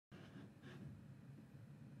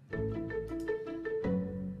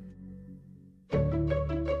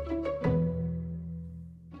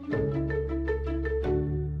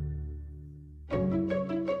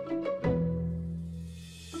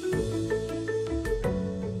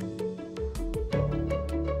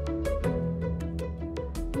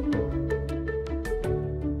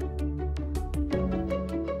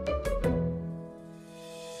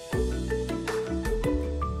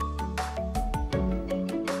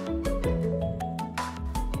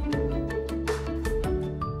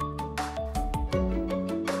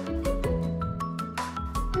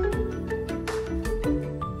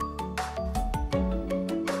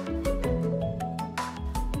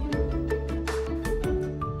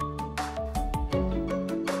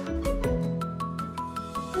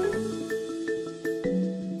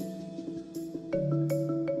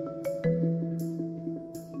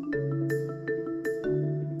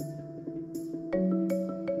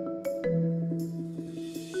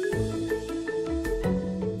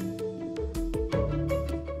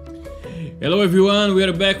Hello everyone, we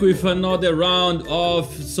are back with another round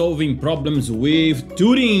of solving problems with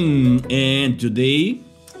Turing, and today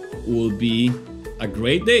will be a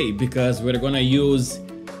great day because we're gonna use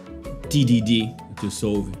TDD to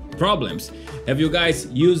solve problems. Have you guys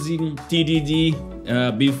using TDD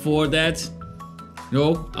before that?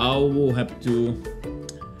 No?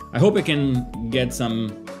 I hope I can get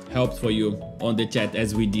some help for you on the chat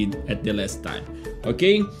as we did at the last time.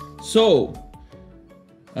 Okay, so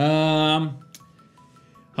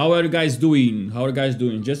how are you guys doing?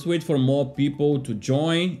 Just wait for more people to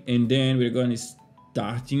join, and then we're going to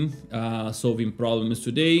starting solving problems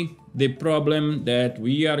today. The problem that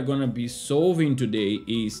we are going to be solving today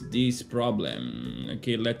is this problem.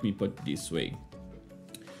 Okay, let me put it this way.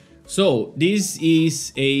 So this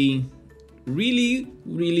is a really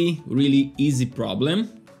easy problem,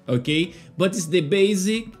 okay, but it's the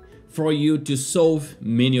basic for you to solve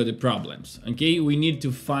many of the problems. Okay, we need to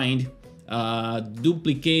find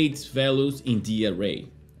duplicate values in the array.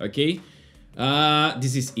 Okay,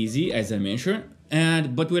 this is easy as I mentioned,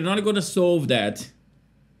 but we're not going to solve that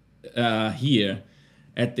here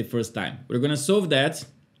at the first time. We're going to solve that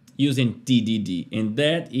using TDD, and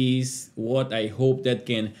that is what I hope that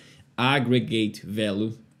can aggregate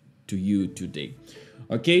value to you today.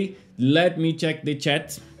 Okay, let me check the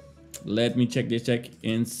chat. Let me check the chat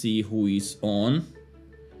and see who is on.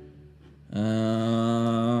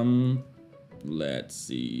 Let's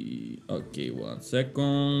see. Okay, 1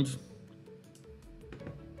 second.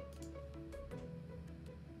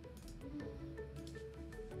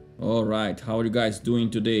 All right, how are you guys doing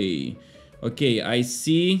today? Okay, I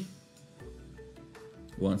see.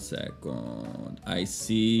 1 second. I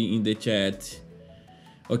see in the chat.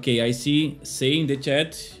 Okay, I see. Say in the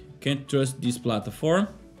chat, can't trust this platform.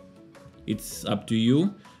 It's up to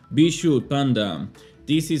you. Bishu Panda,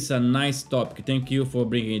 this is a nice topic. Thank you for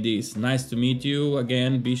bringing this. Nice to meet you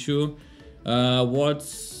again, Bishu.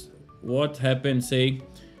 What happened? Say,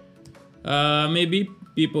 maybe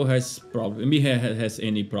people has problem. Maybe has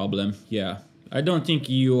any problem. Yeah, I don't think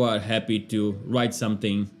you are happy to write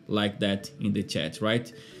something like that in the chat,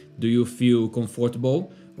 right? Do you feel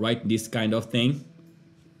comfortable write this kind of thing?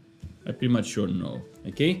 I'm pretty much sure no.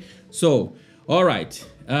 Okay, so all right.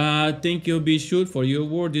 Thank you, Bishu, for your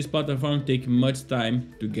word. This platform take much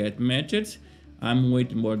time to get matched. I'm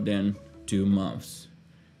waiting more than 2 months.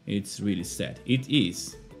 It's really sad. It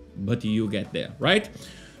is, but you get there, right?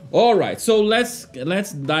 All right. So let's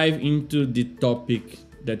dive into the topic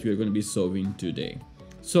that we're going to be solving today.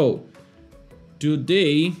 So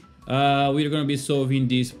today we're going to be solving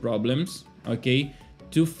these problems, okay,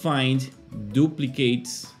 to find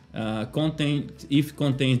duplicates. If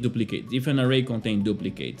an array contains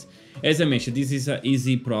duplicates. As I mentioned, this is an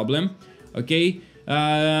easy problem. Okay,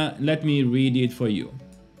 let me read it for you.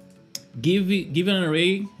 Give an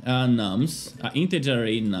array nums, integer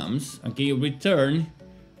array nums. Okay, return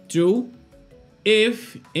true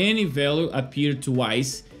if any value appear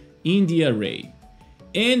twice in the array,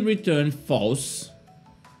 and return false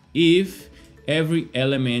if every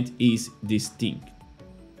element is distinct.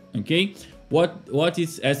 Okay. What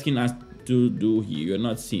it's asking us to do here, you're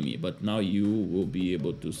not seeing me, but now you will be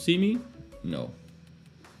able to see me. No.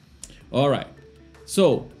 All right.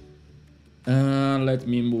 So let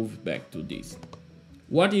me move back to this.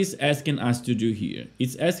 What is asking us to do here?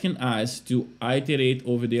 It's asking us to iterate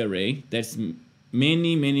over the array. There's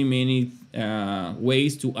many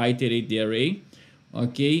ways to iterate the array.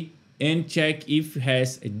 Okay, and check if it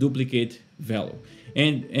has a duplicate value.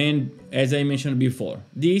 And as I mentioned before,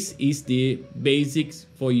 this is the basics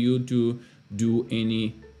for you to do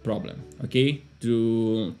any problem. Okay,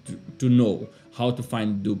 to know how to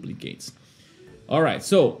find duplicates. All right,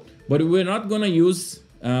 so, but we're not gonna use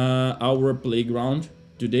our playground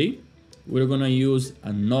today. We're gonna use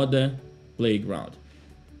another playground.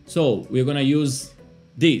 So we're gonna use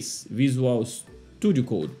this Visual Studio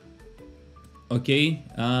Code, okay,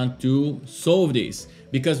 to solve this,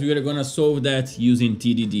 because we are gonna solve that using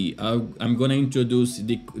TDD. I'm gonna introduce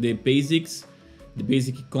the basic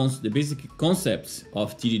concepts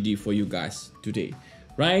of TDD for you guys today,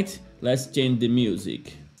 right? Let's change the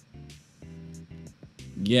music.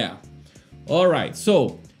 Yeah. All right.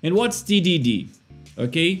 So, and what's TDD?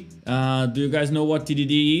 Okay. Do you guys know what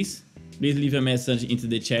TDD is? Please leave a message into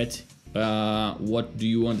the chat. What do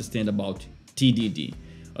you understand about TDD?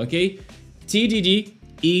 Okay. TDD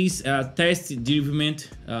is a test-driven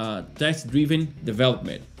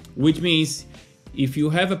development, which means if you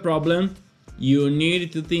have a problem, you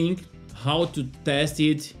need to think how to test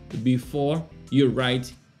it before you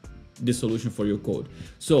write the solution for your code.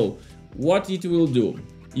 So what it will do,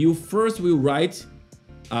 you first will write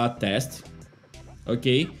a test,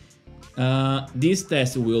 okay? This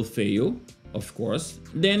test will fail, of course.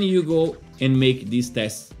 Then you go and make this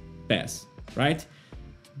test pass, right?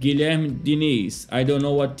 Guilherme Diniz, I don't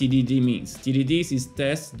know what TDD means. TDD is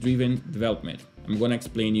test-driven development. I'm gonna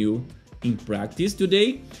explain you in practice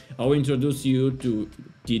today. I'll introduce you to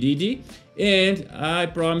TDD, and I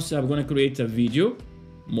promise I'm gonna create a video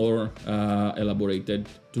more elaborated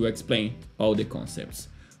to explain all the concepts.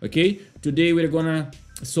 Okay, today we're gonna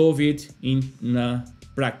solve it in a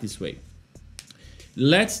practice way.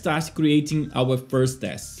 Let's start creating our first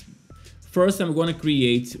test. First, I'm gonna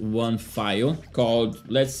create one file called,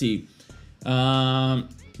 let's see,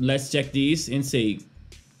 let's check this and say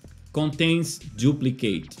contains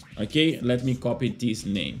duplicate. Okay, let me copy this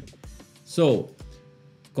name. So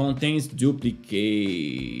contains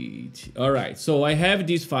duplicate. All right, so I have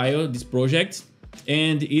this file, this project,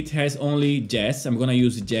 and it has only Jest. I'm gonna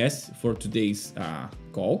use Jest for today's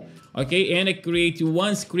call. Okay, and I create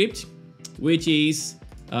one script, which is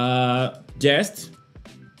Jest.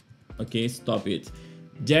 Okay, stop it.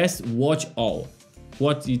 Just watch all.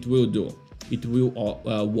 What it will do? It will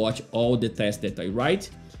watch all the tests that I write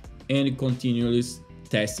and continuously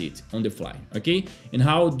test it on the fly. Okay, and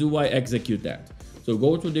how do I execute that? So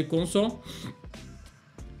go to the console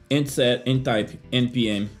and set and type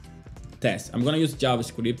npm test. I'm gonna use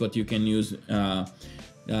JavaScript, but you can use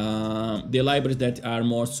the libraries that are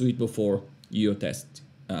more suitable for your test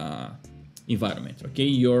environment. Okay,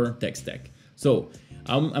 your tech stack. So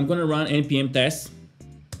I'm gonna run npm test,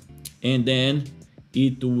 and then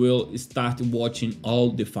it will start watching all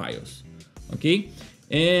the files. Okay,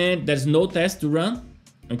 and there's no test to run.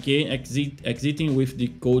 Okay, exiting with the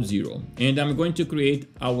code 0, and I'm going to create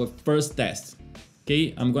our first test.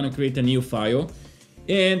 Okay, I'm gonna create a new file,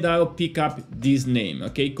 and I'll pick up this name.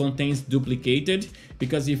 Okay, contains duplicated,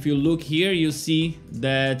 because if you look here, you see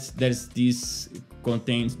that there's this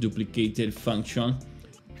contains duplicated function,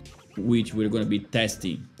 which we're going to be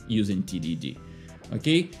testing using TDD.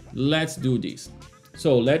 Okay, let's do this.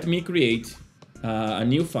 So let me create a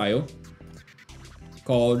new file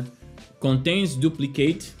called contains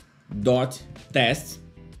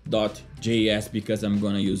duplicate.test.js, because I'm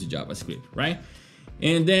going to use JavaScript, right?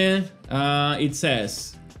 And then it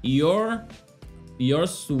says your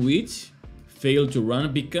suite failed to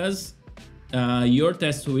run because your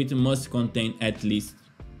test suite must contain at least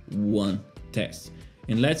one test.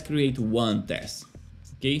 And let's create one test.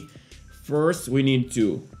 Okay, first we need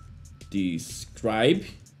to describe.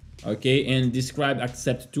 Okay, and describe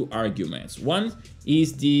accepts two arguments. One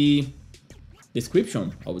is the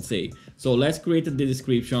description, I would say. So let's create the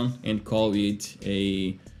description and call it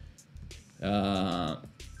a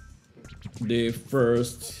the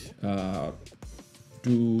first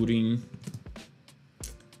Turing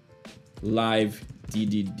live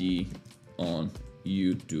TDD on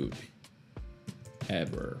YouTube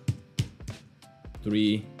ever.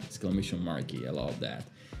 3 exclamation mark. I love that.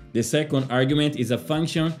 The second argument is a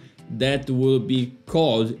function that will be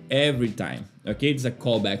called every time. Okay, it's a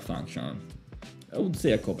callback function. I would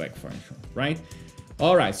say a callback function, right?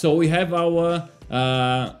 All right, so we have our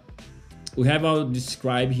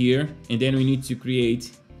describe here, and then we need to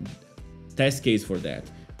create test case for that.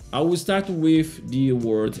 I will start with the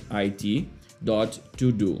word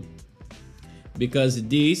it.todo, because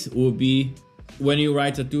this will be when you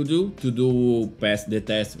write a to-do will pass the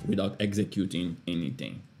test without executing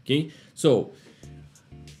anything. Okay, so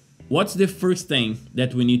what's the first thing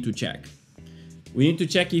that we need to check? We need to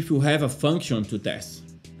check if you have a function to test.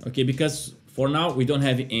 Okay, because for now we don't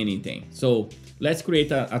have anything. So let's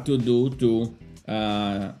create a to-do to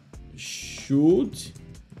should should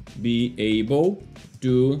be able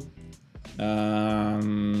to I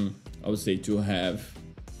would say to have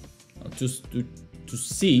to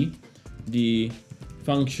see the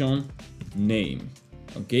function name.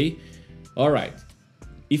 Okay, all right.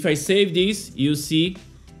 If I save this, you see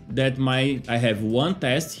that I have one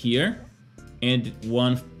test here and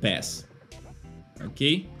one pass.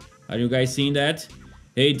 Okay, are you guys seeing that?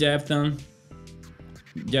 Hey, Jefton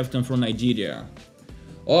from Nigeria.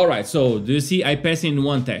 All right, so do you see I pass in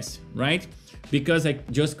one test, right? Because I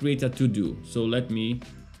just create a to-do. So let me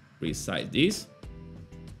resize this.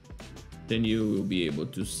 Then you will be able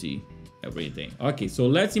to see everything. Okay, so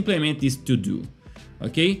let's implement this to-do.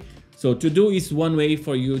 Okay, so to-do is one way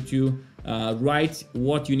for you to write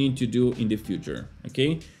what you need to do in the future.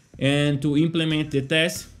 Okay, and to implement the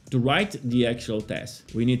test, to write the actual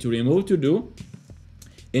test, we need to remove to-do,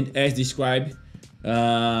 and as described,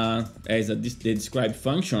 the described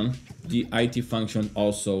function, the IT function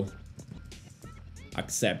also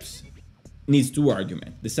needs two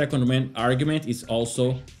arguments. The second argument is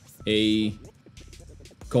also a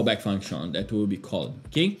callback function that will be called.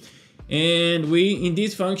 Okay, and in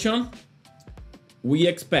this function we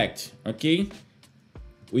expect, okay,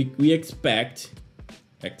 we expect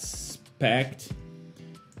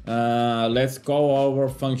let's call our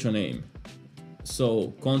function name,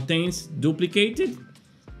 so contains duplicated,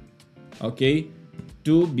 okay,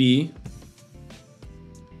 to be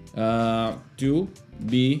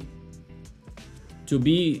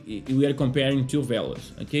we are comparing two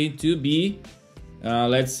values, okay, to be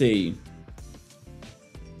let's say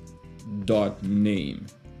dot name.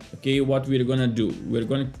 Okay, what we're gonna do, we're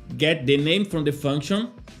gonna get the name from the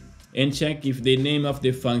function and check if the name of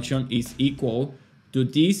the function is equal to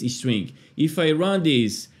this string. If I run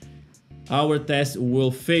this, our test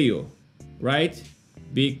will fail, right?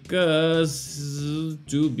 Because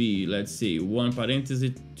to be, let's see, one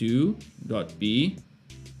parenthesis 2 dot b.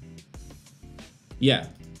 Yeah,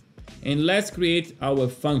 and let's create our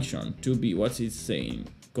function to be, what's it saying?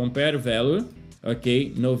 Compare value,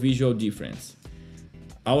 okay, no visual difference.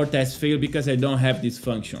 Our test failed because I don't have this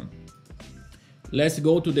function. Let's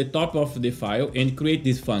go to the top of the file and create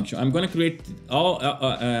this function. I'm gonna create all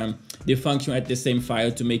the function at the same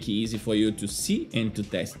file to make it easy for you to see and to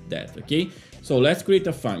test that, okay? So let's create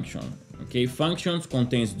a function, okay? Functions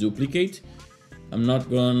contains duplicate. I'm not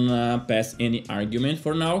gonna pass any argument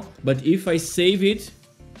for now, but if I save it,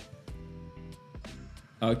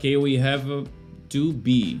 okay, we have to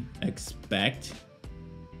be, expect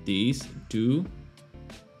this to,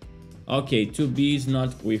 okay, to be is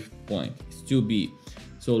not with point, it's to be.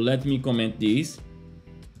 So let me comment this.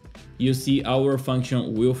 You see our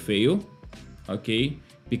function will fail, okay,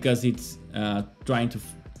 because it's trying to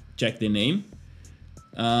check the name.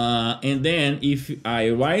 And then if I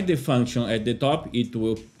write the function at the top, it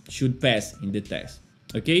should pass in the test,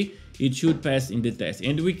 okay? It should pass in the test,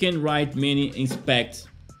 and we can write many inspects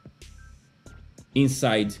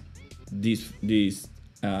inside this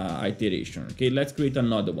iteration. Okay, let's create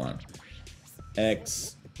another one.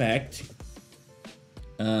 Expect,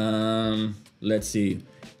 let's see,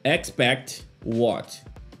 expect what?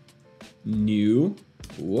 New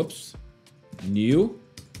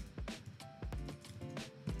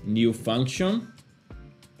function.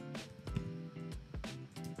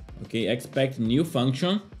 Okay, expect new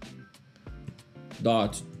function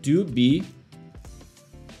dot to be.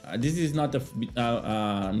 This is not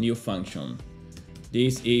a new function.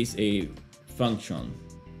 This is a function.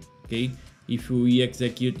 Okay, if we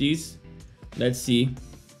execute this, let's see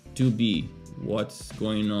to be, what's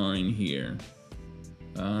going on in here.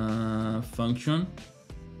 Function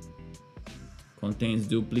contains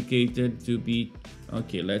duplicated to be.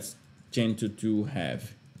 Okay, let's change to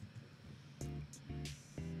have.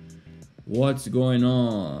 What's going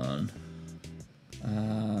on?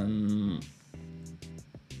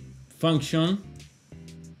 Function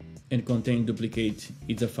and contain duplicate,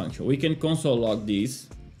 it's a function. We can console log this.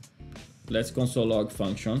 Let's console log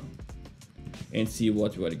function and see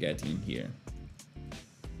what we're getting here.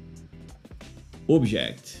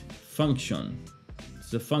 Object, function,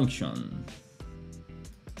 it's a function.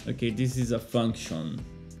 Okay, this is a function.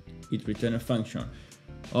 It returns a function.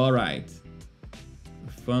 All right,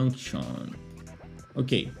 function.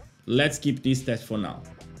 Okay, let's keep this test for now.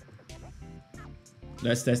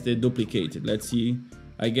 Let's test the duplicated. Let's see.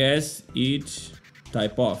 I guess it's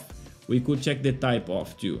type of. We could check the type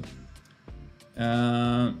of too.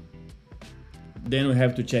 Then we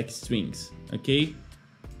have to check strings. Okay.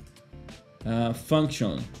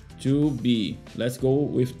 Function to be. Let's go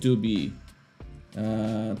with to be.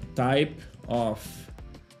 Type of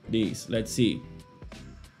this. Let's see.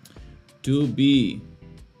 to be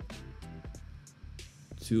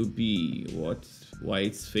why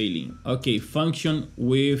it's failing. Okay, function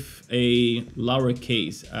with a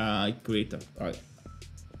lowercase. I create a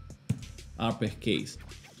uppercase.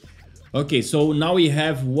 Okay, so now we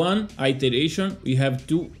have one iteration, we have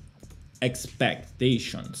two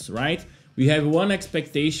expectations, right? We have one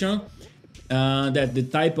expectation that the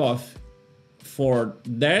type of for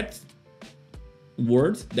that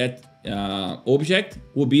word, that object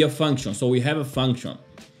will be a function. So we have a function.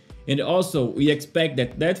 And also we expect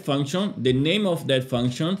that that function, the name of that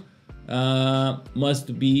function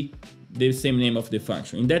must be the same name of the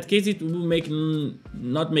function. In that case, it will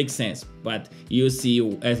not make sense, but you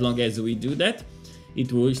see, as long as we do that,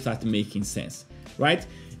 it will start making sense, right?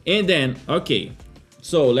 And then, okay,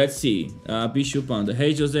 so let's see. Bishop Panda,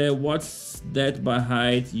 hey Jose, what's that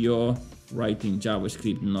behind your writing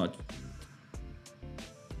JavaScript? Not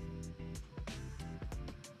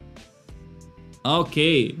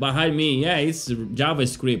okay, behind me, yeah, it's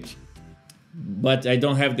JavaScript, but I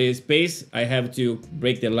don't have the space. I have to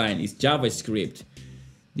break the line. It's JavaScript.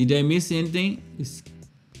 Did I miss anything?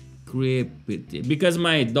 Script, because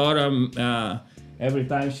my daughter every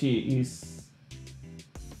time she is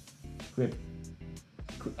script.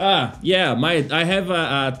 Yeah, I have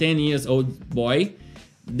a 10 years old boy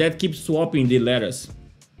that keeps swapping the letters.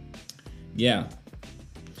 Yeah.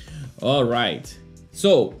 All right.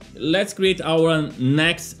 So let's create our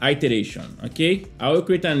next iteration. Okay, I will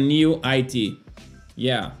create a new IT.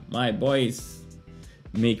 Yeah, my boy is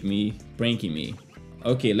pranking me.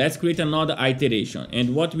 Okay, let's create another iteration,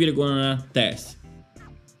 and what we're gonna test.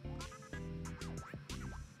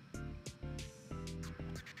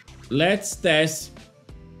 Let's test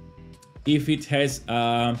if it has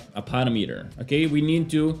a parameter. Okay, we need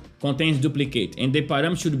to contains duplicate, and the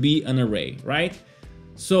parameter should be an array, right?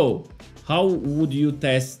 So how would you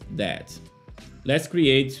test that? Let's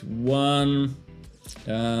create one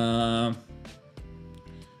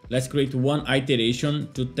iteration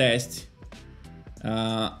to test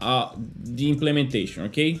the implementation.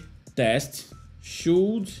 Okay, test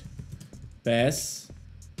should pass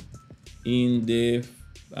in the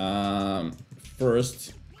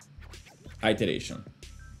first iteration.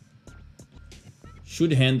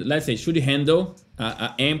 Should handle, let's say, should handle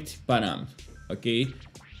an empty parameter. Okay,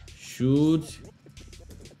 should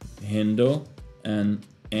handle an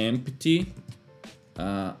empty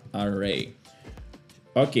array.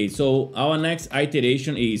 Okay, so our next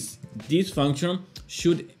iteration is this function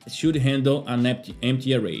should handle an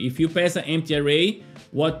empty array. If you pass an empty array,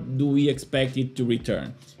 what do we expect it to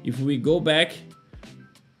return? If we go back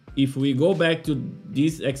to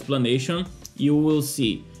this explanation, you will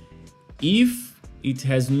see if it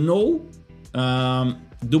has no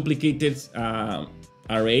duplicated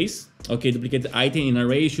arrays, okay, duplicated item in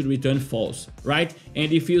array should return false, right?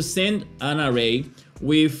 And if you send an array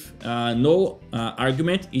with no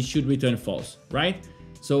argument, it should return false, right?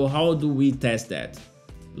 So how do we test that?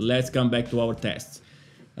 Let's come back to our tests.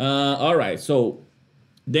 All right, so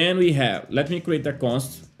then we have, let me create a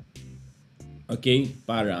const, okay,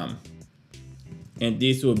 param, and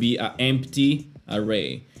this will be an empty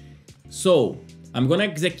array. So I'm gonna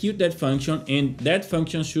execute that function, and that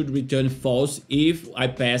function should return false if I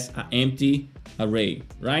pass an empty array,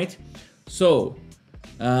 right? So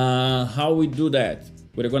how we do that?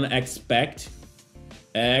 We're gonna expect,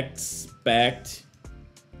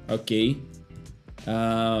 okay,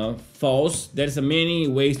 false. There's many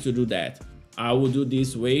ways to do that. I will do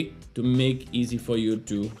this way to make easy for you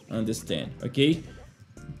to understand. Okay,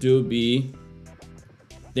 to be,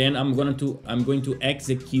 then I'm going to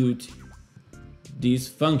execute this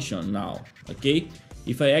function now. Okay,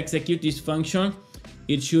 if I execute this function,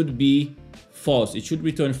 it should be false. It should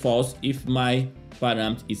return false if my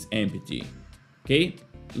parameter is empty. Okay,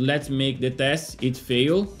 let's make the test. It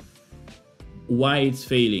failed. Why it's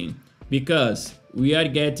failing? Because we are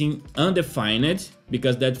getting undefined,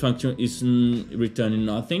 because that function is returning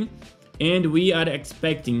nothing, and we are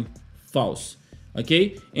expecting false.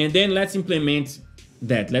 Okay, and then let's implement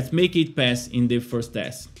that. Let's make it pass in the first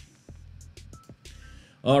test.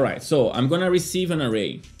 All right, so I'm gonna receive an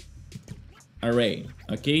array.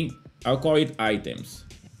 Okay, I'll call it items.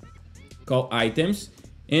 Call items,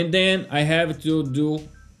 and then I have to do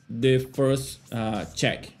the first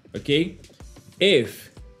check. Okay,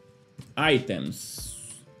 if items,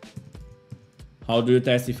 how do you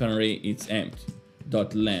test if an array is empty?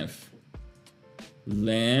 Dot length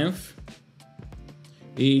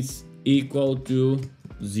is equal to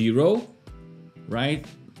 0, right?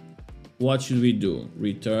 What should we do?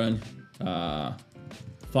 Return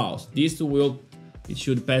false. This will, it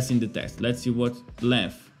should pass in the test. Let's see what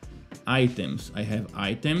length. items. I have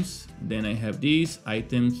items, then I have these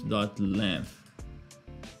items.length.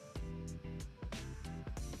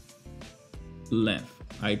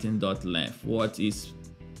 Item.length. What is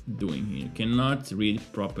doing here? You cannot read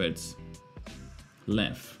properties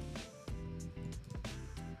length.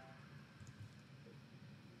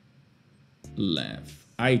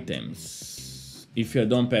 Items. If you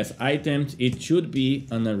don't pass items, it should be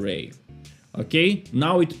an array. Okay,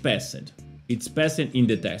 now it passed. It's passed in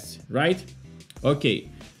the test, right? Okay,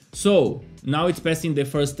 so now it's passing the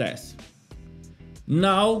first test.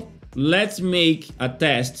 Now let's make a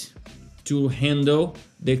test to handle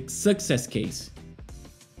the success case.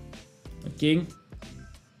 Okay,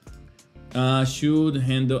 should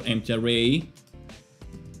handle empty array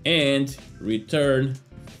and return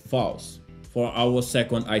false for our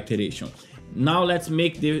second iteration. Now let's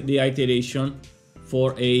make the iteration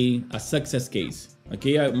for a success case.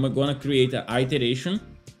 Okay, I'm gonna create an iteration.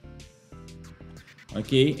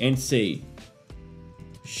 Okay, and say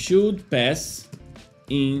should pass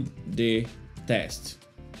in the test.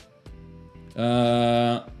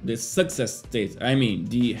 The success state, I mean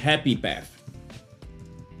the happy path.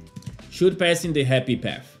 Should pass in the happy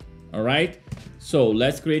path. All right, so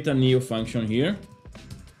let's create a new function here.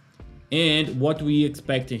 And what we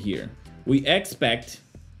expect here, we expect,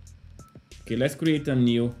 okay, let's create a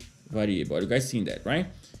new variable. You guys seen that, right?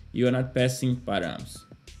 You are not passing params.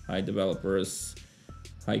 Hi developers,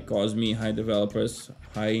 hi Cosme, hi developers,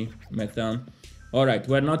 hi Methan. All right,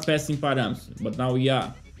 we're not passing params, but now we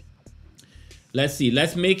are. Let's see,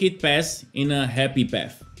 let's make it pass in a happy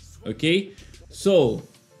path. Okay, so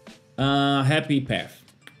happy path.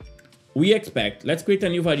 We expect, let's create a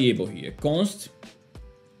new variable here. Const,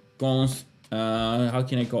 how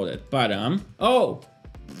can I call that? Param. Oh,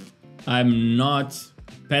 I'm not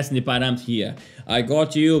passing the param here. I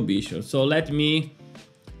got you, Bishop. So let me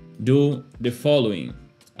do the following.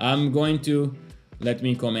 I'm going to, let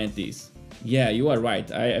me comment this. Yeah, you are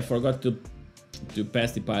right. I forgot to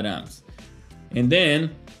pass the params. And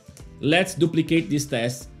then let's duplicate this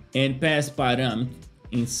test and pass param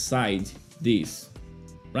inside this,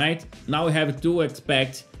 right? Now we have to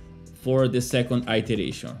expect for the second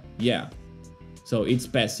iteration. Yeah, so it's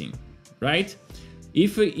passing, right?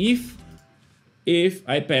 If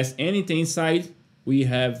I pass anything inside, we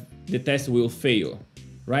have the test will fail,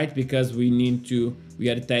 right? Because we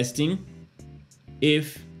are testing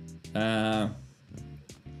if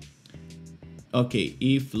okay,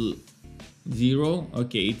 if 0,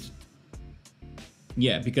 okay,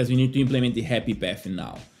 yeah, because we need to implement the happy path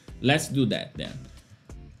now. Let's do that then.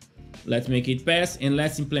 Let's make it pass and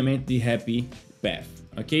let's implement the happy path.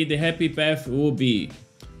 Okay, the happy path will be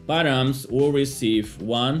params will receive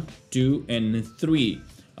 1, 2, and 3.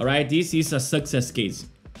 All right, this is a success case,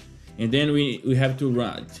 and then we have to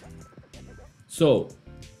run it. So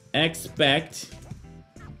expect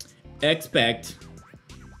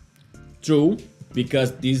true,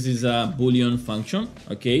 because this is a Boolean function.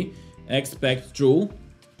 Okay, expect true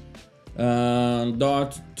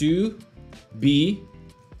dot to be,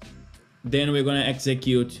 then we're gonna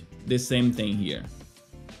execute the same thing here.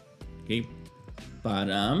 Okay,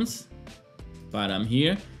 param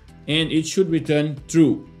here, and it should return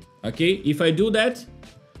true. Okay, if I do that,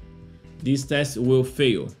 this test will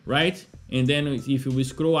fail, right? And then if we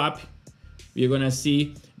scroll up, we're gonna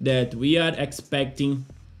see that we are expecting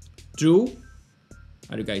true.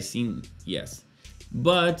 Are you guys seeing? Yes,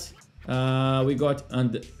 but we got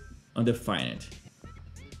undefined.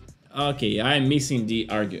 Okay, I'm missing the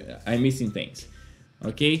argument. I'm missing things.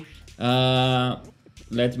 Okay,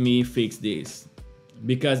 let me fix this,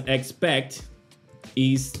 because expect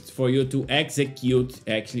is for you to execute,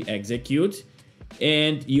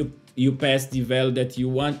 and you pass the value that you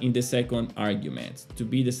want in the second argument to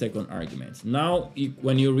be the second argument. Now,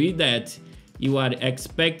 when you read that, you are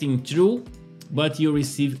expecting true, but you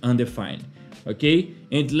receive undefined. Okay,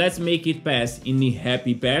 and let's make it pass in the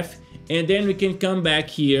happy path, and then we can come back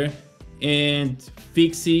here and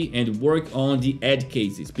fix it and work on the edge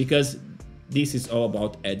cases, because this is all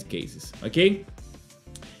about edge cases. Okay,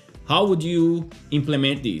 how would you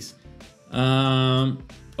implement this?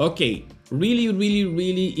 Okay,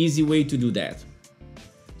 really easy way to do that.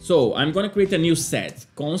 So I'm gonna create a new set,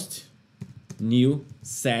 const new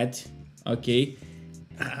set. Okay,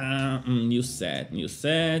 new set.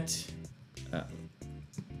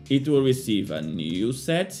 It will receive a new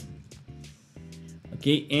set.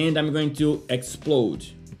 Okay, and I'm going to explode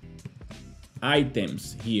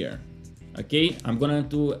items here. Okay, I'm going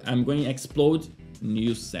to explode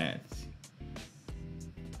new set.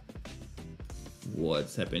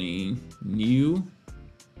 What's happening? New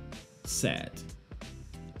set.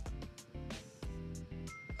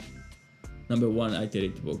 Number one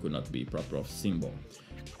iteratable could not be proper of symbol.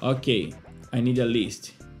 Okay, I need a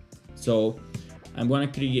list. So I'm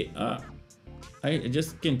gonna create I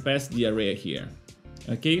just can pass the array here.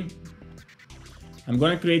 Okay, I'm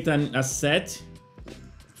gonna create a set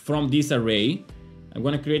from this array. I'm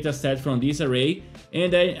gonna create a set from this array,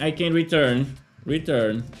 and then I can return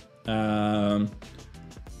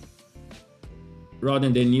rather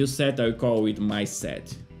than new set, I will call it my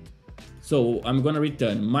set. So I'm gonna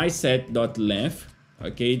return my set.length.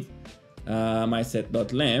 Okay, my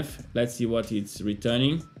set.length. Let's see what it's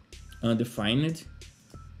returning. Undefined.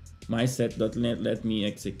 My set.length. Let me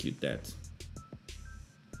execute that.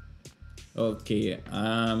 Okay,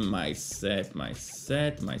 my set.length.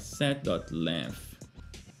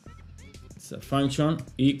 It's a function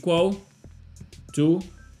equal to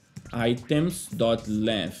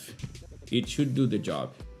items.length. It should do the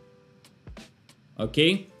job.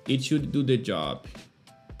 Okay, it should do the job.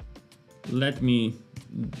 Let me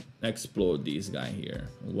explode this guy here.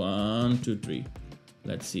 1, 2, 3.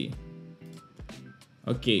 Let's see.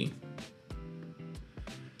 Okay,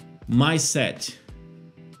 my set,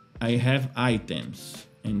 I have items,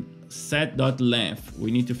 and set.length. We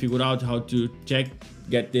need to figure out how to get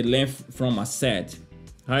the length from a set.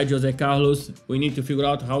 Hi Jose Carlos, we need to figure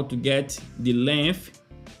out how to get the length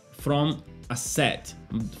from a set,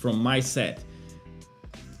 from my set.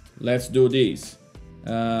 Let's do this.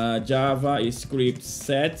 Java script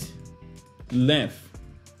set length.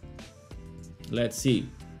 Let's see.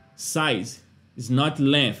 Size is not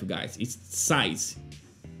length, guys, it's size,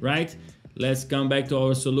 right? Let's come back to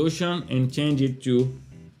our solution and change it to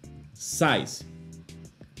size.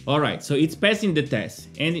 All right, so it's passing the test,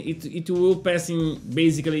 and it will passing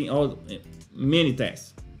basically all many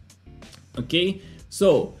tests. Okay,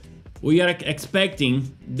 so we are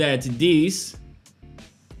expecting that this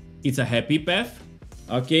it's a happy path.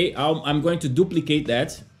 Okay, I'm going to duplicate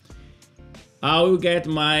that. I will get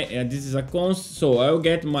my this is a const, so I will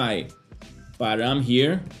get my param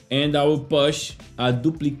here, and I will push a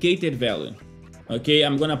duplicated value. Okay,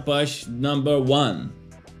 I'm gonna push number 1.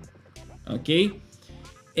 Okay,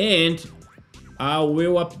 and I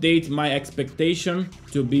will update my expectation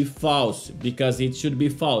to be false, because it should be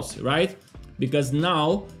false, right? Because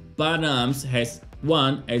now params has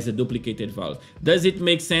 1 as a duplicated value. Does it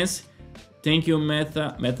make sense? Thank you,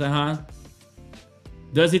 Metaha.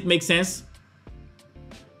 Does it make sense?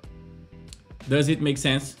 Does it make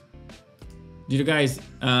sense? Did you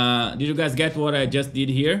guys get what I just did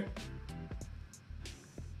here?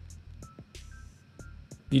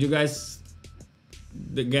 Did you guys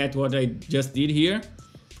get what I just did here?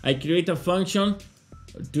 I create a function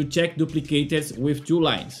to check duplicates with 2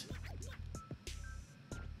 lines.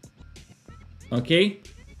 Okay,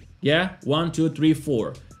 yeah, 1, 2, 3,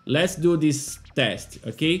 4. Let's do this test.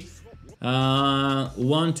 Okay,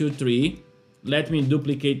 1, 2, 3. Let me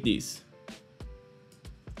duplicate this.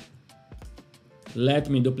 Let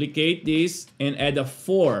me duplicate this and add a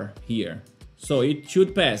 4 here. So it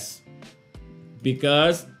should pass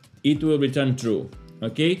because it will return true.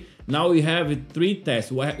 Okay, now we have 3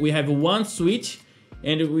 tests. We have 1 switch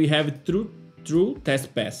and we have true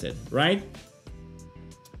test passed, right?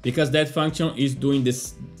 Because that function is doing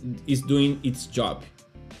its job.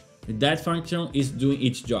 That function is doing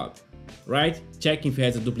its job, right? Checking if it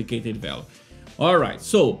has a duplicated value. All right,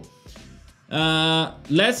 so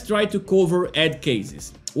let's try to cover edge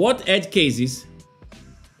cases. What edge cases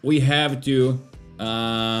we have to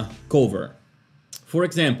cover? For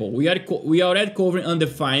example, we are already covering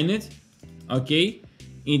undefined, okay,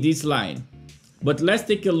 in this line. But let's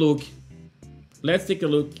take a look. Let's take a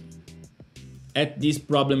look at this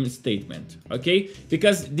problem statement, okay?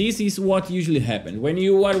 Because this is what usually happens when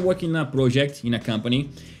you are working on a project in a company.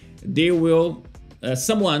 They will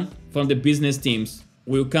someone from the business teams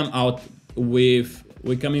will come out with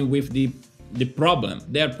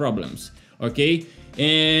their problems, okay?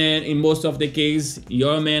 And in most of the case,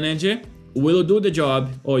 your manager will do the job,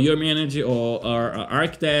 or your manager or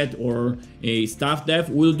architect or a staff dev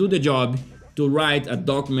will do the job to write a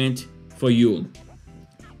document for you,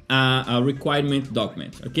 a requirement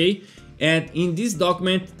document, okay? And in this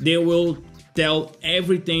document, they will tell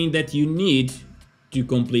everything that you need to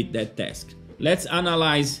complete that task. Let's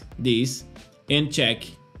analyze this and check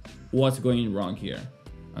what's going wrong here,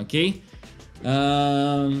 okay?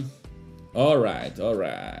 All right.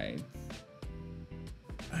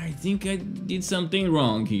 I think I did something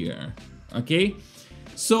wrong here, okay?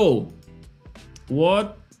 So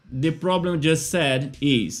what the problem just said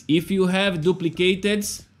is, if you have duplicated,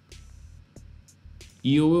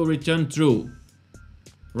 you will return true,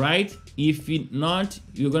 right? If it not,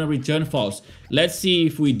 you're gonna return false. Let's see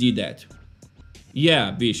if we did that.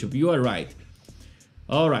 Yeah, Bishop, you are right.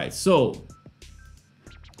 All right, so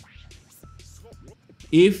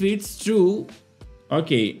if it's true,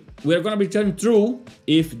 okay, we're gonna return true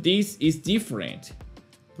if this is different,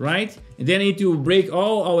 right? And then it will break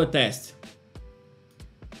all our tests.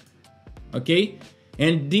 Okay,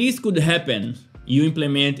 and this could happen. You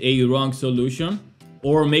implement a wrong solution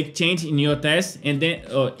or make change in your test and then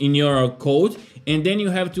in your code, and then you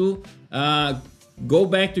have to go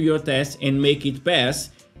back to your test and make it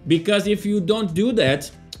pass. Because if you don't do that,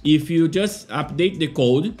 if you just update the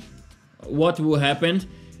code, what will happen?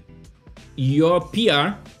 Your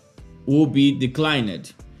PR will be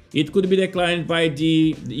declined. It could be declined by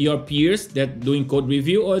your peers that doing code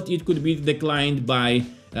review, or it could be declined by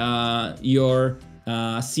your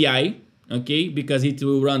CI, okay, because it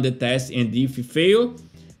will run the test, and if you fail,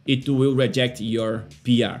 it will reject your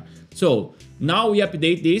PR. So now we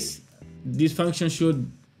update this. This function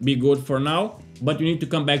should be good for now, but we need to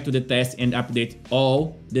come back to the test and update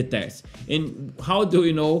all the tests. And how do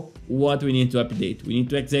we know what we need to update? We need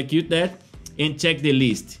to execute that and check the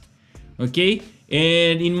list, okay?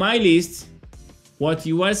 And in my list, what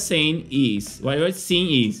you are saying is, what you are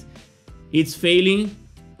seeing is, it's failing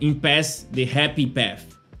in pass the happy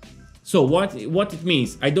path. So what it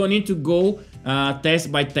means, I don't need to go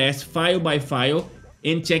test by test, file by file,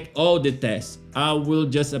 and check all the tests. I will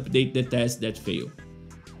just update the tests that fail.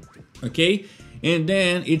 Okay, and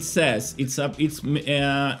then it says I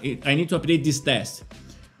need to update this test,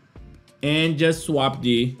 and just swap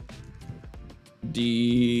the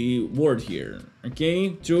word here.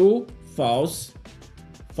 Okay, true, false,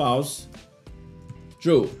 false,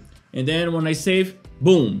 true, and then when I save,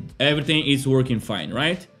 boom, everything is working fine,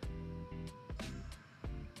 right?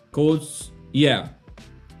 Codes, yeah.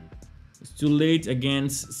 It's too late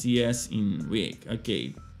against CS in week.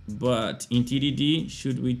 Okay, but in TDD,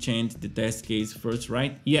 should we change the test case first,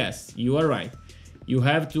 right? Yes, you are right. You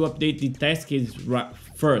have to update the test case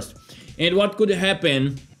first. And what could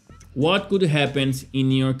happen? What could happen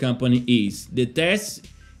in your company is the test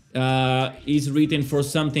is written for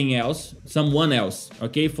something else, someone else,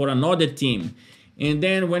 okay, for another team. And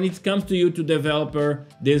then when it comes to you to developer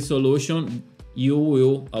the solution, you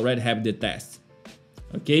will already have the test,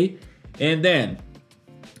 okay? And then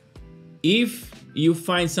if you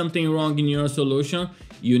find something wrong in your solution,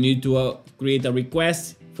 you need to create a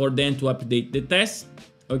request for them to update the test,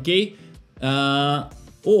 okay?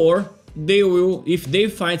 Or they will, if they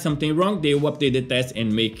find something wrong, they will update the test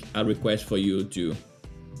and make a request for you to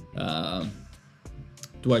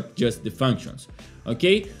adjust the functions,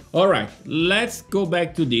 okay? All right, let's go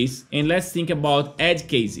back to this and let's think about edge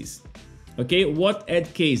cases. Okay, what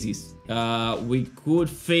edge cases we could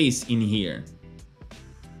face in here?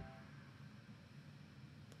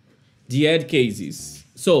 The edge cases.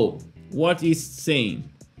 So what is saying?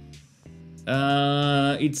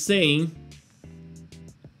 It's saying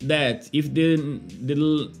that if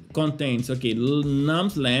the contains, okay,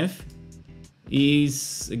 nums length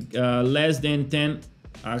is less than 10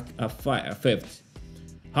 a fifth.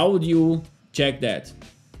 How would you check that?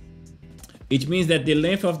 It means that the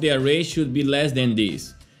length of the array should be less than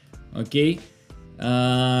this, okay?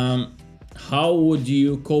 How would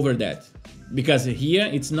you cover that? Because here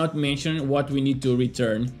it's not mentioned what we need to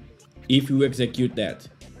return if you execute that.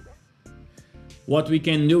 What we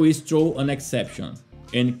can do is throw an exception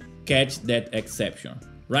and catch that exception,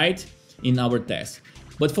 right? In our test.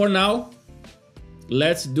 But for now,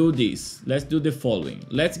 let's do this. Let's do the following.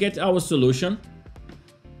 Let's get our solution.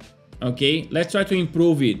 Okay, let's try to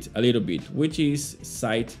improve it a little bit. Which is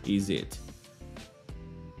site is it?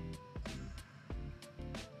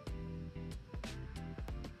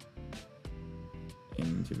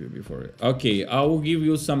 Interview before. Okay, I will give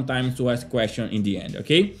you some time to ask question in the end,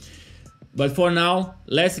 okay? But for now,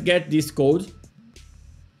 let's get this code.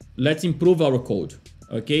 Let's improve our code,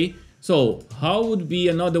 okay? So how would be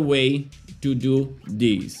another way to do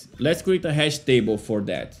this? Let's create a hash table for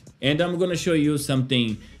that. And I'm gonna show you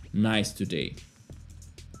something nice today.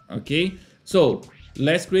 Okay, so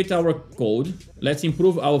let's create our code. Let's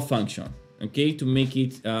improve our function, okay, to make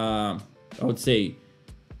it I would say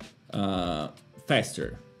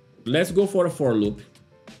faster. Let's go for a for loop,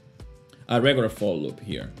 a regular for loop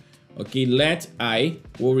here. Okay, let I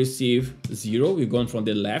will receive 0. We're going from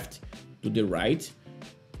the left to the right,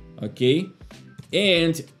 okay,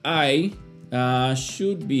 and I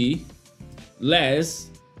should be less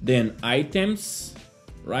than items,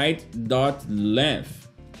 right, dot length,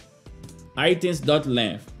 items dot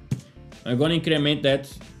length. I'm gonna increment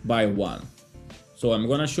that by 1. So I'm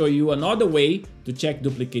gonna show you another way to check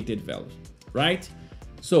duplicated values, right?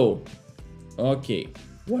 So okay,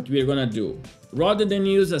 what we're gonna do. Rather than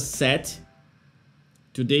use a set,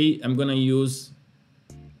 today I'm gonna use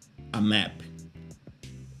a map.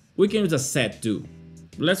 We can use a set too.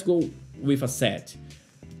 Let's go with a set.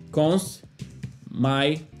 Const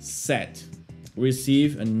my set.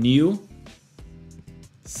 Receive a new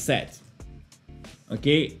set.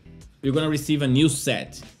 Okay, you're gonna receive a new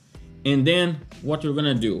set. And then what we're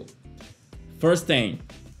gonna do, first thing,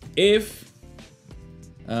 if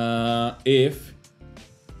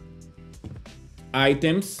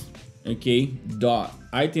items, okay, dot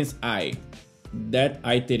items I, that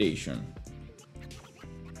iteration,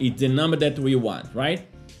 it's the number that we want, right?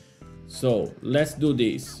 So let's do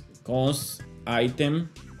this. Const item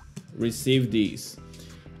receive this,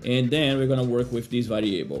 and then we're gonna work with this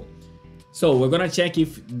variable. So we're gonna check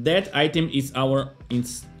if that item is our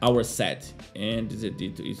set, and the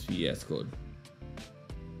is VS code.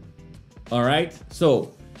 All right,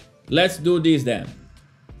 so let's do this then.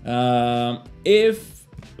 If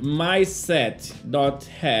my set dot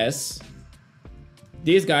has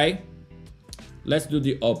this guy, let's do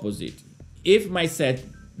the opposite. If my set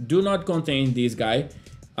do not contain this guy,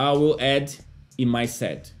 I will add in my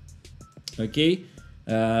set. Okay,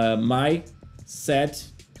 my set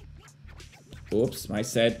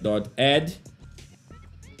dot add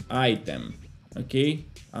item. Okay,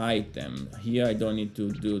 item here. I don't need to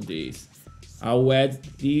do this. I'll add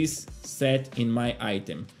this set in my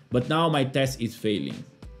item, but now my test is failing.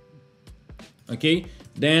 Okay,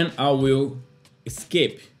 then I will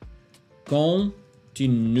skip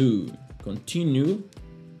continue.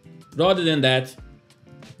 Rather than that,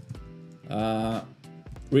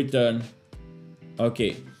 return.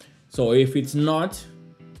 Okay, so if it's not,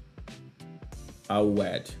 I'll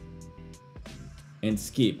add and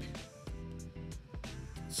skip.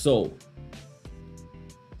 So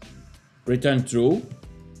return true.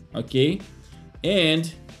 Okay,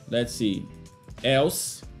 and let's see,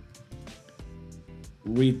 else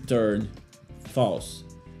return false.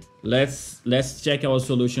 Let's check our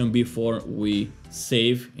solution before we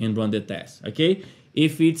save and run the test. Okay,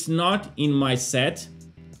 if it's not in my set,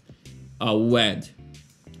 I'll add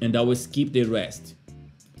and I will skip the rest.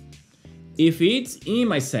 If it's in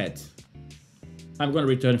my set, I'm gonna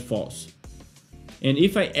return false. And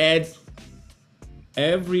if I add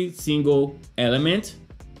every single element,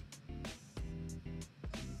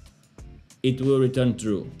 it will return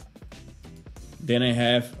true. Then I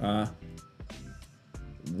have a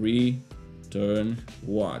return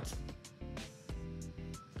what?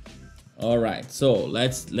 All right, so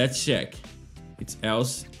let's check. It's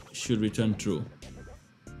else should return true.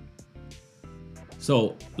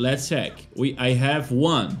 So let's check. I have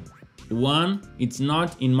one. It's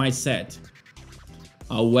not in my set.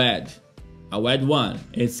 I'll add one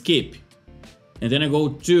and skip, and then I go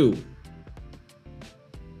 2.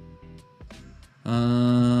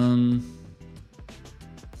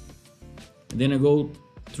 Then I go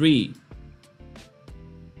 3.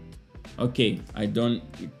 Okay, I don't.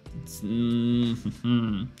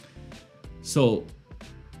 So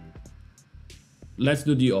let's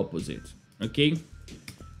do the opposite. Okay,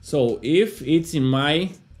 so if it's in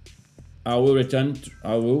my, I will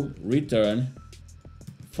return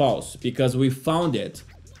false because we found it.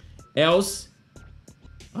 Else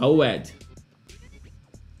I'll add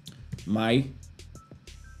my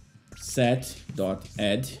set dot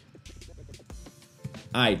add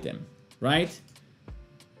item, right?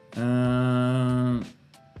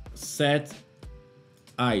 Set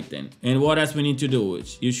item. And what else we need to do?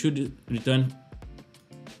 You should return.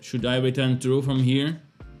 Should I return true from here?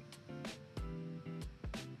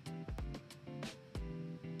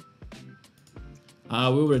 I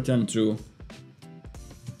will return true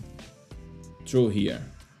here.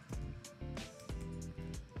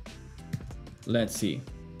 Let's see.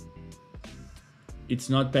 It's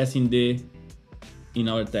not passing in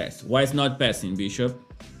our test. Why it's not passing, Bishop?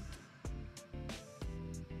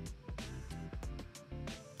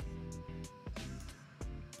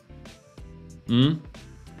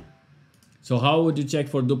 So how would you check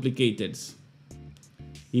for duplicateds?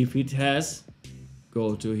 If it has,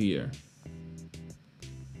 go to here.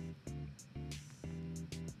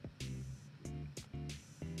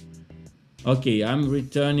 Okay, I'm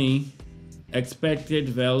returning expected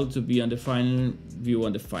value to be on the final view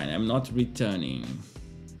on the final. I'm not returning.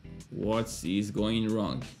 What is going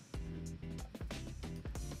wrong?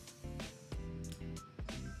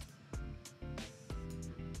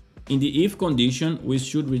 In the if condition, we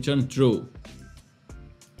should return true.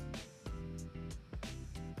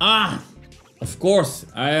 Ah, of course,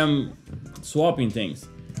 I am swapping things.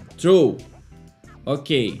 True.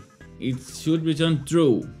 Okay, it should return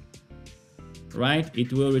true. right?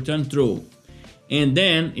 It will return true. And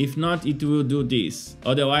then if not, it will do this.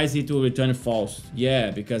 Otherwise it will return false.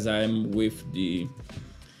 Yeah, because I'm with the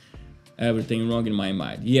everything wrong in my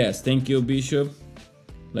mind. Yes, thank you, Bishop.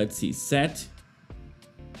 Let's see, set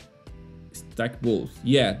stack both.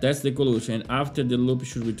 Yeah, that's the collusion. After the loop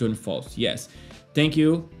should return false. Yes, thank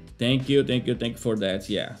you for that.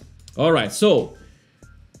 Yeah, all right. So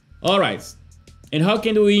all right, and how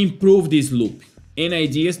can we improve this loop? Any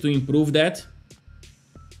ideas to improve that?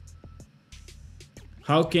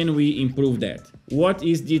 How can we improve that? What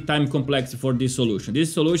is the time complexity for this solution?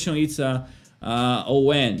 This solution is a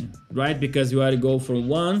ON, right? Because you are to go from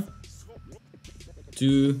 1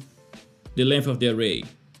 to the length of the array,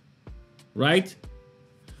 right?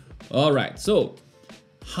 All right, so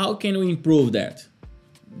how can we improve that?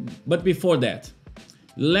 But before that,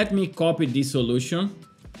 let me copy this solution,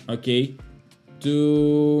 okay?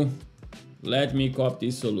 Let me copy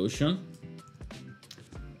this solution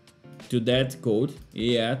to that code,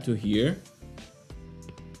 yeah, to here,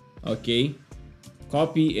 okay?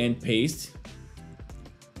 Copy and paste,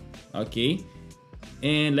 okay?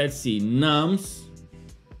 And let's see, nums,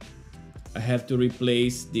 I have to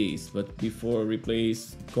replace this, but before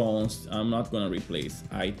replace const, I'm not gonna replace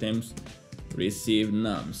items, receive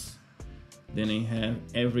nums. Then I have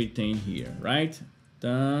everything here, right?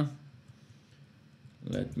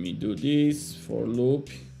 Let me do this for loop.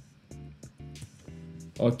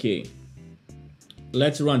 Okay,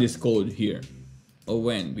 let's run this code here. Oh,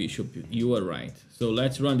 when Bishop, you are right. So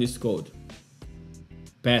let's run this code.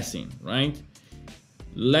 Passing, right?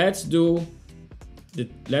 Let's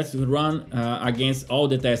run against all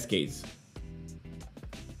the test cases.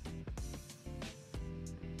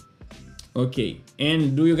 Okay,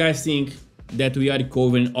 and do you guys think that we are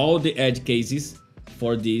covering all the edge cases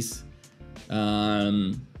for this?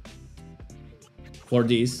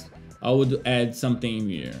 I would add something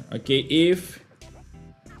here. Okay, if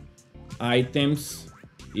items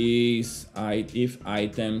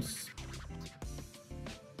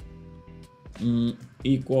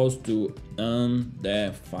equals to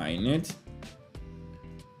undefined,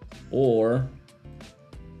 or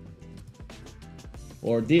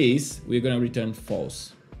this, we're gonna return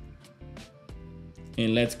false.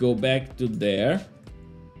 And let's go back to there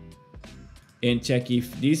and check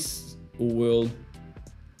if this will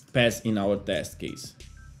pass in our test case.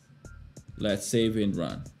 Let's save and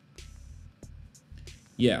run.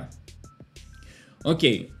 Yeah.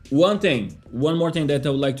 Okay, one more thing that I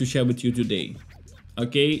would like to share with you today.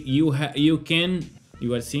 Okay, you can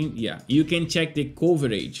check the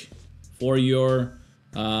coverage for your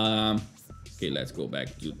okay, let's go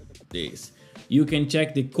back to this. You can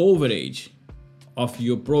check the coverage of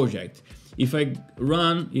your project. If I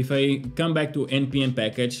come back to npm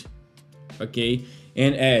package, okay,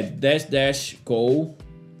 and add --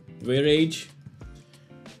 coverage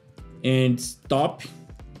and stop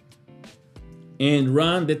and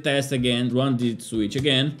run the test again, run the switch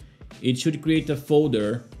again, it should create a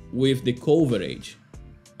folder with the coverage,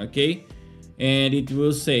 okay? And it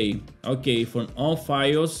will say, okay, for all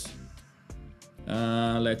files,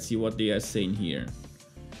 let's see what they are saying here.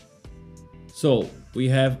 So we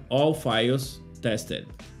have all files tested.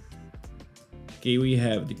 Okay, we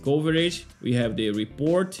have the coverage, we have the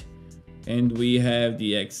report, and we have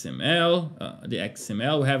the XML.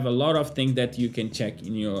 We have a lot of things that you can check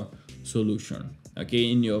in your solution,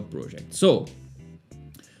 okay, in your project. So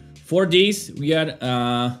for this, we are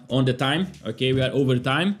on the time, okay, we are over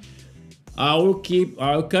time. I'll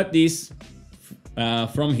cut this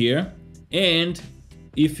from here, and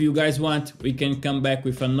if you guys want, we can come back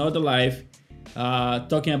with another live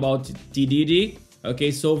talking about TDD, okay,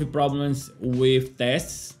 solve problems with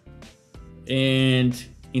tests and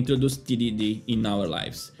introduce TDD in our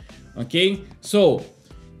lives. Okay, so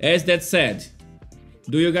as that said,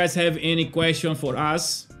 do you guys have any question for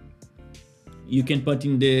us? You can put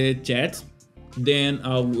in the chat, then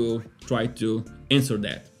I will try to answer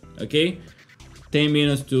that. Okay, 10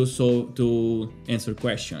 minutes to answer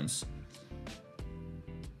questions.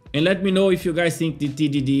 And let me know if you guys think the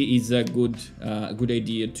TDD is a good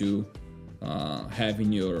idea to have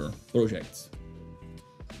in your projects.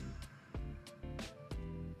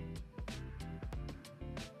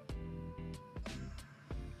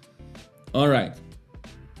 All right,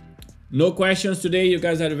 no questions today. You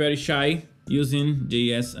guys are very shy using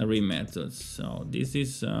JS array methods. So this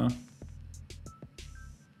is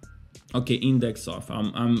okay, index of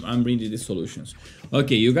I'm reading the solutions.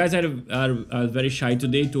 Okay, you guys are very shy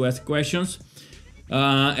today to ask questions.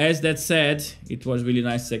 As that said, it was really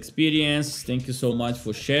nice experience. Thank you so much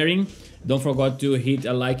for sharing. Don't forget to hit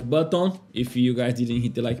a like button if you guys didn't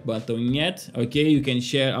hit the like button yet. Okay, you can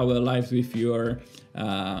share our lives with your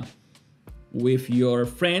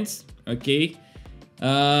friends. Okay,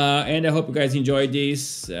 and I hope you guys enjoyed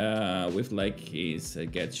this. With like is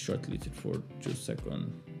get shortlisted for 2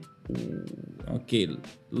 seconds. Okay,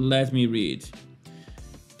 let me read.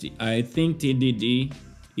 I think TDD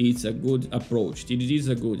is a good approach. TDD is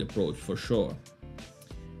a good approach for sure.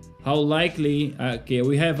 How likely? Okay,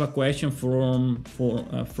 we have a question from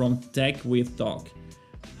Tech with Talk.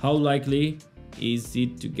 How likely is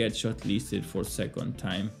it to get shortlisted for second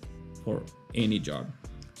time for any job?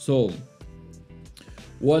 So,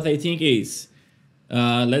 what I think is,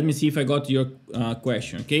 let me see if I got your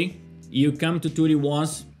question. Okay, you come to Turing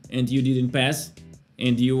once and you didn't pass,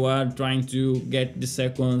 and you are trying to get the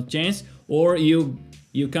second chance, or you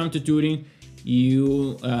come to Turing,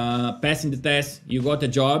 you passing the test, you got a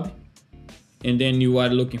job, and then you are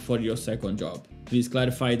looking for your second job. Please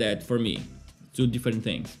clarify that for me. 2 different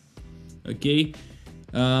things. Okay.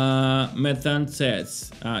 Methan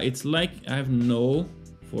says, it's like I've known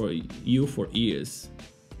you for years.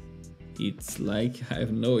 It's like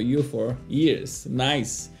I've known you for years.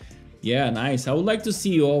 Nice. Yeah, nice. I would like to see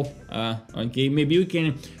you all. Okay, maybe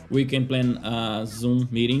we can plan a Zoom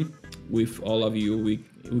meeting with all of you. We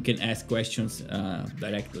can ask questions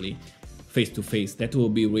directly, face to face. That will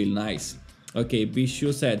be really nice. Okay,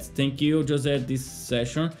 Bishu said, thank you, Jose, this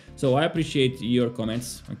session. So I appreciate your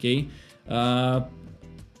comments. Okay.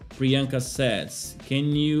 Priyanka says,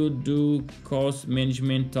 can you do cost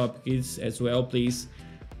management topics as well, please?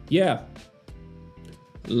 Yeah,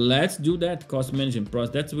 let's do that cost management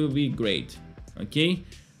process. That will be great. Okay.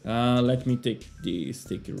 Let me take this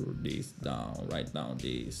down, write down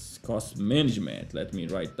this cost management. Let me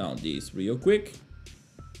write down this real quick.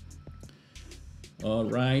 All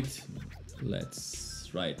right, let's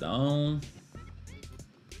write down.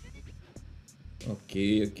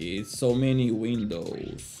 Okay, so many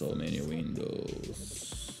windows.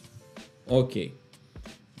 Okay,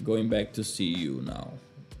 going back to see you now.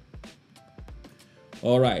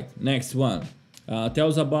 All right, next one. Tell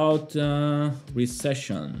us about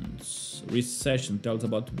recessions. Tell us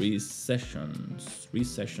about recessions.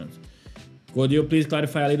 Could you please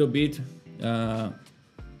clarify a little bit?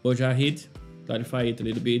 Ojahid, clarify it a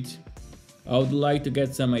little bit. I would like to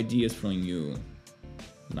get some ideas from you.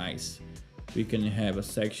 Nice. We can have a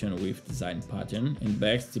section with design pattern and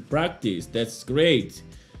best practice. That's great.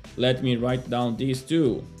 Let me write down these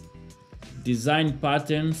two. Design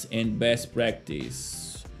patterns and best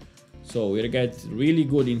practice. So we'll get really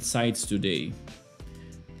good insights today.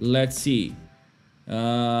 Let's see.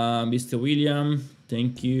 Mr. William,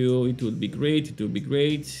 thank you. It would be great.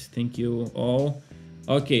 Thank you all.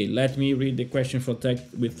 Okay, let me read the question for Tech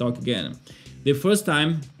with Talk again. The first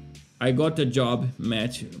time I got a job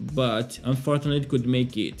match, but unfortunately could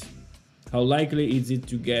make it. How likely is it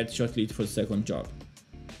to get shortlisted for the second job?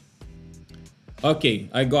 Okay,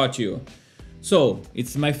 I got you. So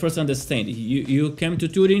it's my first understanding. You came to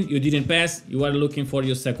Turing, you didn't pass, you are looking for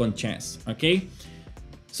your second chance. Okay,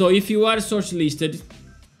 so if you are shortlisted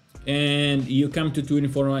and you come to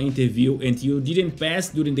Turing for an interview and you didn't pass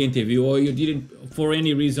during the interview, or you didn't, for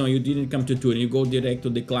any reason, you didn't come to Turing, you go direct to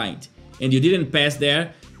the client and you didn't pass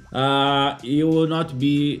there, you will not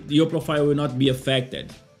be, your profile will not be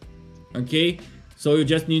affected. Okay, so you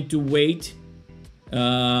just need to wait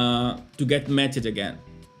to get matched again.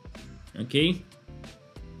 Okay,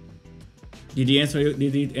 did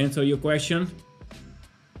it answer your question?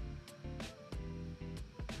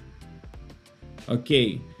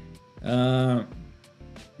 Okay, Man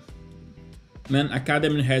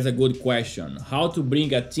Academy has a good question. How to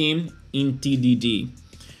bring a team in TDD?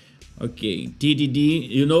 Okay, TDD,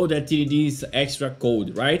 you know that TDD is extra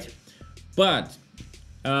code, right? But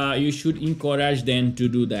you should encourage them to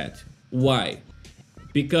do that. Why?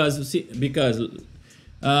 Because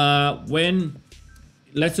when,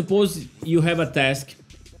 let's suppose you have a task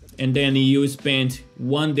and then you spend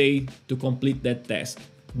 1 day to complete that task,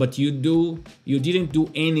 but you didn't do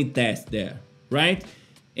any test there, right?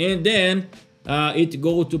 And then it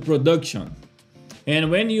goes to production.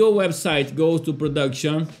 And when your website goes to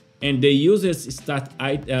production and the users start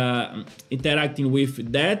interacting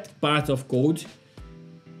with that part of code,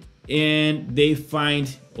 and they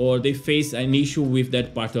find or they face an issue with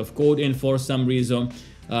that part of code, and for some reason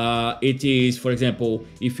it is, for example,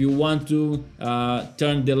 if you want to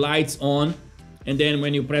turn the lights on, and then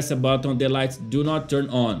when you press a button the lights do not turn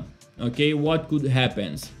on, okay, what could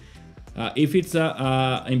happen? If it's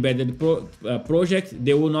a embedded project,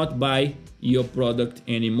 they will not buy your product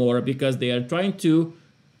anymore because they are trying to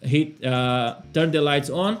turn the lights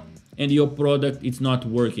on and your product is not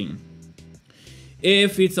working.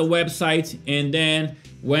 If it's a website and then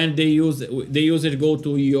when the user go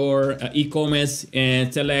to your e-commerce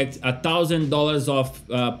and select $1,000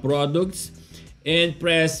 of products and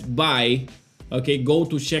press buy, okay, go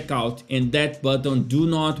to checkout, and that button do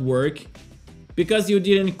not work because you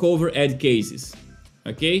didn't cover edge cases,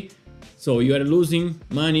 okay? So you are losing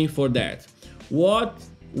money for that. What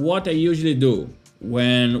I usually do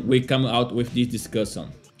when we come out with this discussion,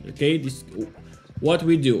 okay, what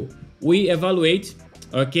we do, we evaluate,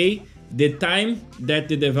 okay, the time that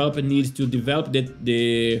the developer needs to develop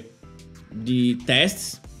the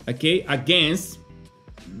tests, okay, against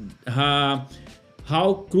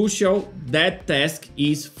how crucial that task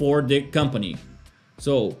is for the company.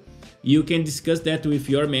 So you can discuss that with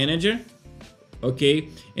your manager, okay,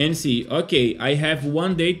 and see, okay, I have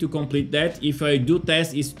 1 day to complete that. If I do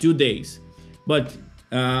test, it's 2 days, but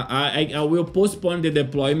I will postpone the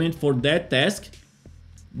deployment for that task,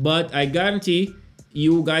 but I guarantee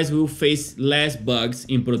you guys will face less bugs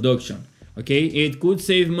in production, okay? It could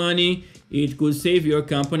save money, it could save your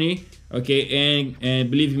company, okay? And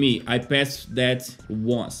believe me, I passed that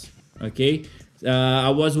once, okay? I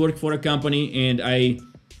was working for a company and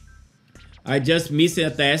I just missed a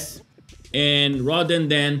test, and rather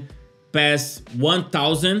than pass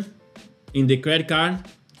 1,000 in the credit card,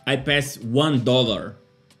 I passed $1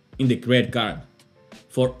 in the credit card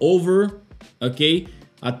for over, okay,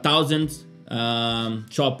 1,000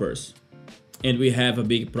 shoppers, and we have a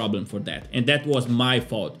big problem for that. And that was my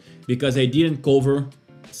fault because I didn't cover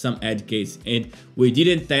some edge case and we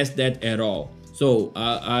didn't test that at all. So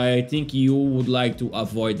I think you would like to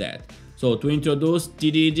avoid that. So to introduce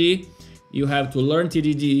TDD, you have to learn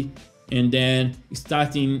TDD and then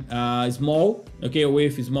starting small, okay,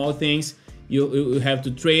 with small things. You have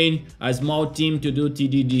to train a small team to do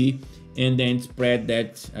TDD and then spread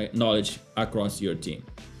that knowledge across your team.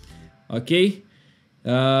 Okay.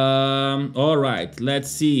 All right,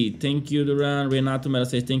 let's see. Thank you, Duran. Renato Mera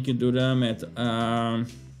says thank you, Duran.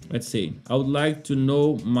 Let's see. I would like to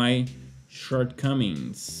know my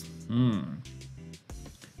shortcomings.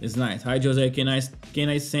 It's nice. Hi, Jose. Can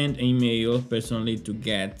I send an email personally to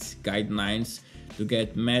get guidelines, to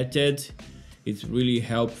get method? It's really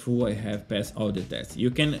helpful. I have passed all the tests.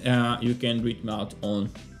 You can reach me out on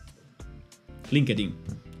LinkedIn.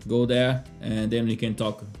 Go there and then we can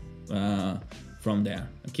talk from there.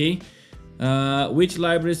 Okay. Which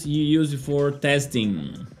libraries you use for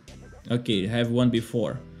testing? Okay, I have one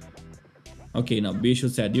before. Okay, now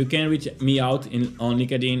Bishop said you can reach me out on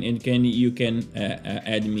LinkedIn and you can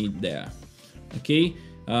add me there. Okay.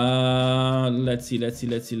 Let's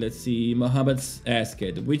see. Mohammed asked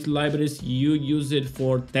which libraries you use it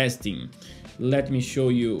for testing. Let me show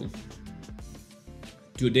you.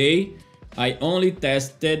 Today I only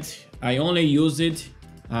use it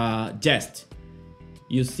Jest.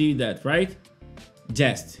 You see that, right?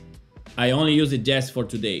 Jest. I only use it just for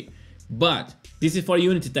today, but this is for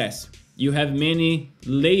unity tests. You have many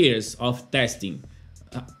layers of testing.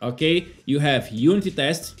 Okay, you have unity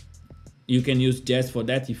tests. You can use Jest for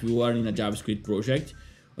that if you are in a JavaScript project.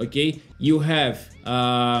 Okay, you have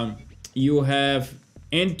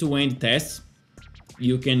end-to-end tests.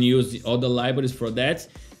 You can use other libraries for that.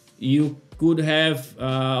 You could have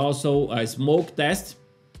also a smoke test,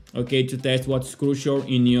 okay, to test what's crucial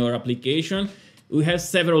in your application. We have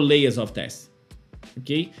several layers of tests.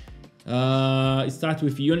 Okay, it starts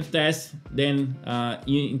with unit tests, then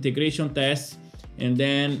integration tests, and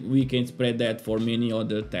then we can spread that for many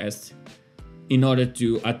other tests in order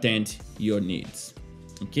to attend your needs.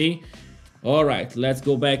 Okay, all right, let's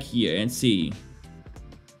go back here and see.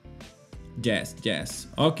 Yes.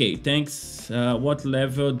 Okay, thanks. What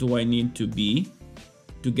level do I need to be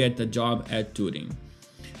to get a job at Turing?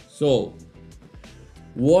 So,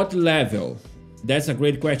 what level? That's a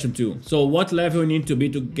great question too. So, what level you need to be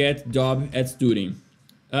to get job at Turing?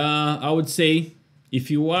 I would say if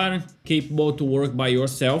you are capable to work by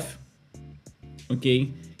yourself, okay,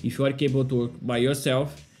 if you are capable to work by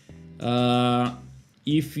yourself,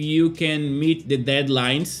 if you can meet the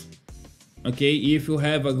deadlines, okay, if you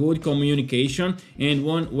have a good communication, and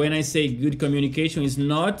when I say good communication, it's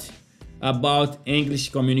not about English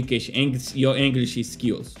communication, your English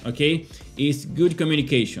skills, okay, it's good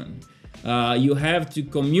communication. You have to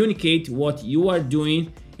communicate what you are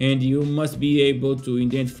doing, and you must be able to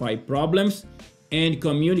identify problems and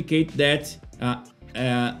communicate that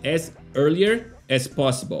as earlier as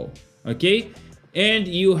possible. Okay, And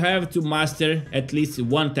you have to master at least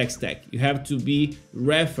one tech stack. You have to be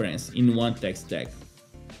referenced in one tech stack.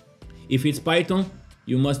 If it's Python,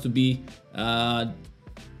 you must be a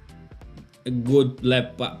good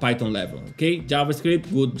Python level, okay?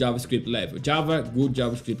 JavaScript, good JavaScript level. Java, good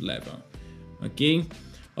JavaScript level, okay?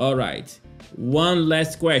 All right, one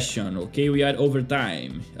last question, okay? We are over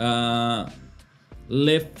time.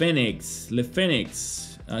 Phoenix,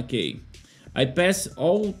 okay. I passed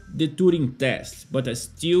all the Turing tests, but I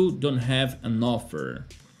still don't have an offer.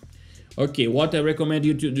 Okay, what I recommend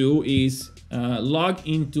you to do is log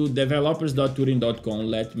into developers.turing.com.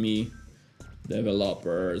 Let me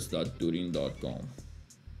developers.turing.com.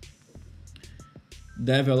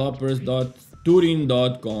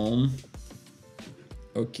 Developers.turing.com.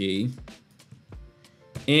 Okay,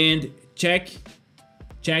 and check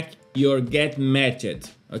your get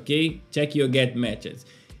matched. Okay, check your get matched.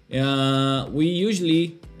 We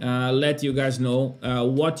usually let you guys know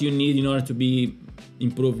what you need in order to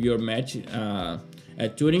improve your match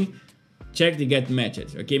at Turing. Check the get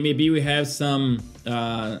matched. Okay, maybe we have some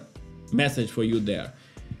message for you there.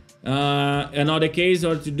 Another case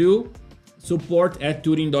or to do,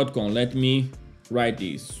 support@turing.com. Let me write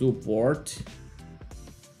this: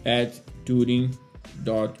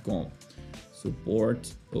 support@turing.com.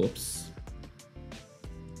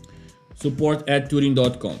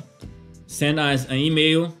 support@turing.com. Send us an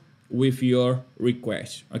email with your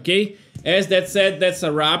request. Okay, as that said, that's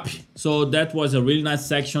a wrap. So that was a really nice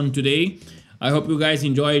section today. I hope you guys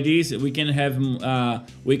enjoy this. We can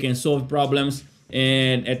solve problems,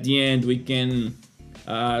 and at the end we can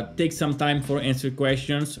take some time for answer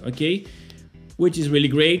questions, okay, which is really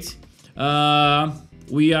great.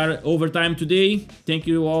 We are over time today. Thank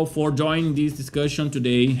you all for joining this discussion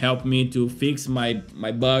today. Help me to fix my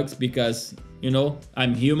bugs, because you know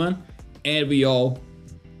I'm human and we all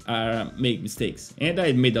make mistakes, and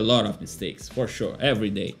I made a lot of mistakes for sure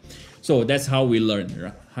every day. So that's how we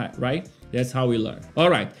learn, right? That's how we learn. All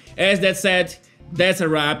right, as that said, that's a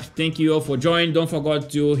wrap. Thank you all for joining. Don't forget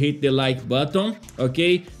to hit the like button,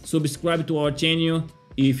 okay? Subscribe to our channel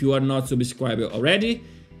if you are not subscribed already.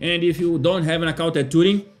 And if you don't have an account at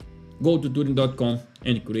Turing, go to turing.com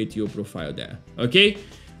and create your profile there, okay?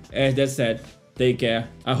 As that said, take care.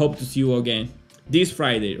 I hope to see you again this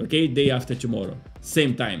Friday, okay? Day after tomorrow.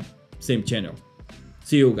 Same time, same channel.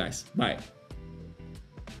 See you guys. Bye.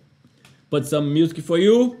 Put some music for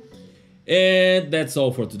you. And that's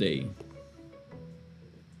all for today.